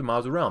windows for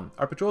miles around.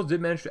 Our patrols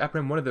did manage to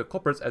apprehend one of the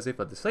culprits as they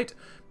fled the site,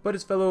 but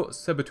his fellow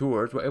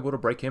saboteurs were able to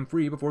break him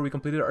free before we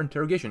completed our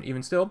interrogation.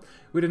 Even still,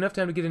 we had enough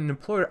time to get an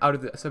employer out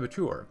of the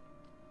saboteur.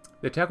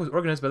 The attack was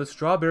organized by the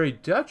Strawberry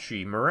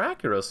Duchy.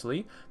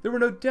 Miraculously, there were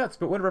no deaths,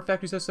 but one of our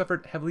factories has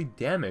suffered heavily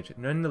damage.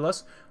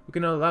 Nonetheless, we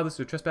cannot allow this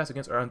to trespass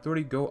against our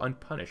authority go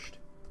unpunished.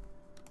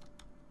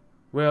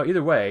 Well,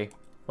 either way,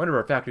 one of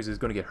our factories is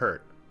going to get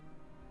hurt.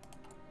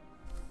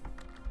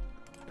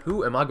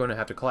 Who am I going to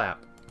have to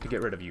clap to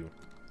get rid of you?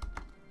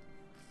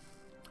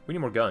 We need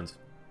more guns.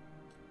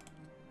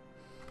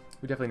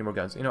 We definitely need more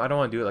guns. You know, I don't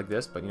want to do it like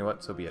this, but you know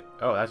what? So be it.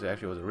 Oh, that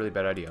actually was a really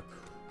bad idea.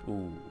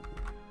 Ooh.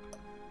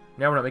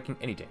 Now we're not making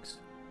any tanks.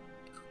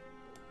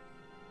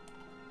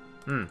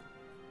 Oh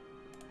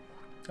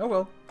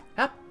well.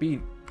 Happy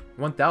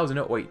 1000.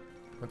 Oh wait,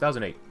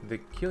 1008. The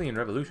Killian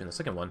Revolution, the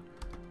second one.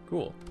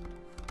 Cool.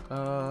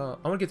 I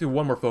want to get through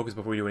one more focus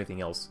before we do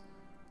anything else.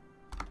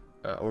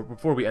 Or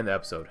before we end the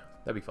episode.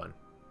 That'd be fun.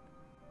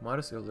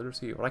 Modest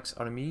illiteracy. Rex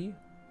Army.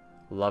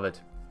 Love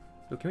it.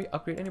 So can we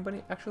upgrade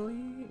anybody,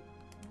 actually?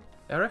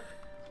 Eric?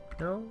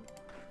 No?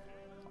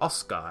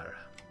 Oscar.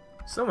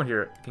 Someone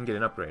here can get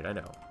an upgrade, I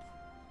know.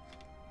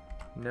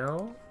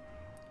 No?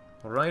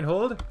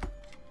 Reinhold?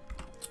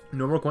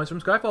 No more coins from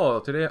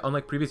Skyfall. Today,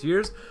 unlike previous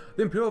years,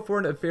 the Imperial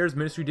Foreign Affairs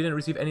Ministry didn't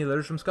receive any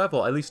letters from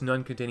Skyfall, at least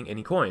none containing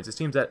any coins. It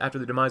seems that after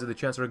the demise of the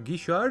Chancellor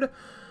Guichard,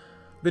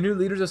 the new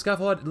leaders of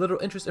Skyfall had little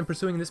interest in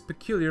pursuing this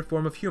peculiar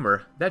form of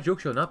humor. That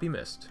joke shall not be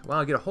missed. Wow,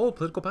 I get a whole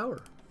political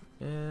power.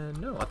 And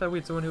no, I thought we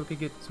had someone who could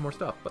get some more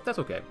stuff, but that's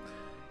okay.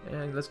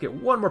 And let's get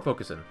one more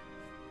focus in.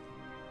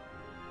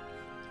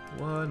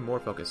 One more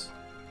focus.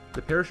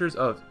 The Perishers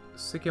of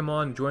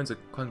Sycamon joins the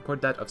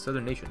Concordat of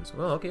Southern Nations.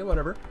 Well, okay,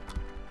 whatever.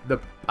 The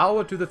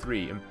Power to the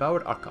Three,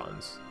 Empowered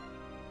Archons.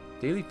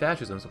 Daily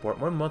fascism support,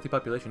 more monthly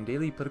population,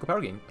 daily political power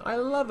gain. I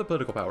love the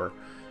political power.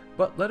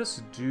 But let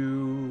us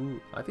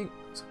do... I think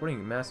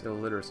supporting mass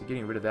illiteracy,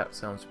 getting rid of that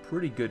sounds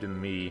pretty good to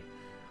me.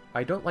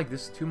 I don't like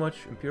this too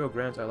much. Imperial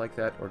grants, I like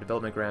that. Or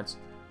development grants.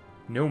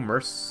 No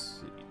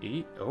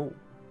mercy. Oh.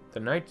 The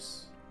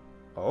Knights.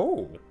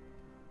 Oh.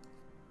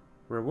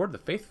 Reward the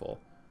faithful.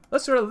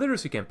 Let's start a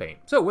literacy campaign.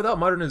 So, without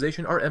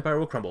modernization, our empire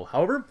will crumble.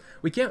 However,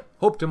 we can't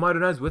hope to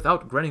modernize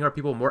without granting our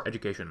people more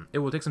education. It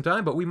will take some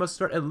time, but we must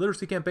start a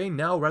literacy campaign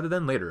now rather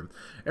than later.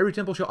 Every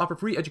temple shall offer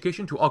free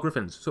education to all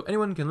Griffins, so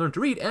anyone can learn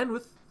to read, and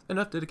with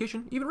enough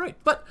dedication, even write.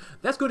 But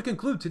that's going to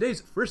conclude today's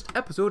first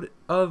episode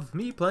of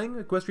me playing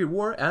Equestria At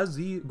War as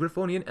the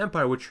Griffonian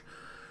Empire, which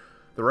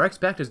the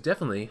Reichspakt has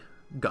definitely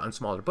gotten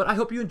smaller. But I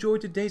hope you enjoyed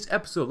today's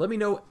episode. Let me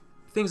know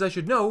things I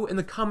should know in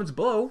the comments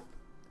below,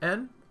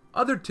 and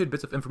other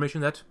tidbits of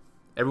information that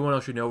everyone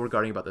else should know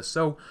regarding about this.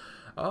 So,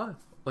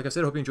 like I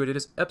said, I hope you enjoyed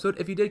this episode.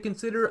 If you did,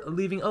 consider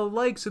leaving a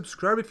like,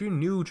 subscribe if you're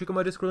new, check out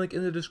my Discord link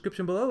in the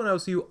description below, and I will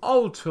see you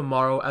all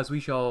tomorrow as we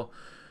shall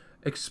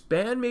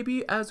expand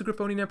maybe as the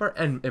Griffonian Empire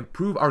and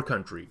improve our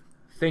country.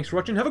 Thanks for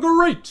watching. Have a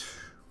great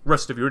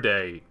rest of your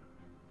day.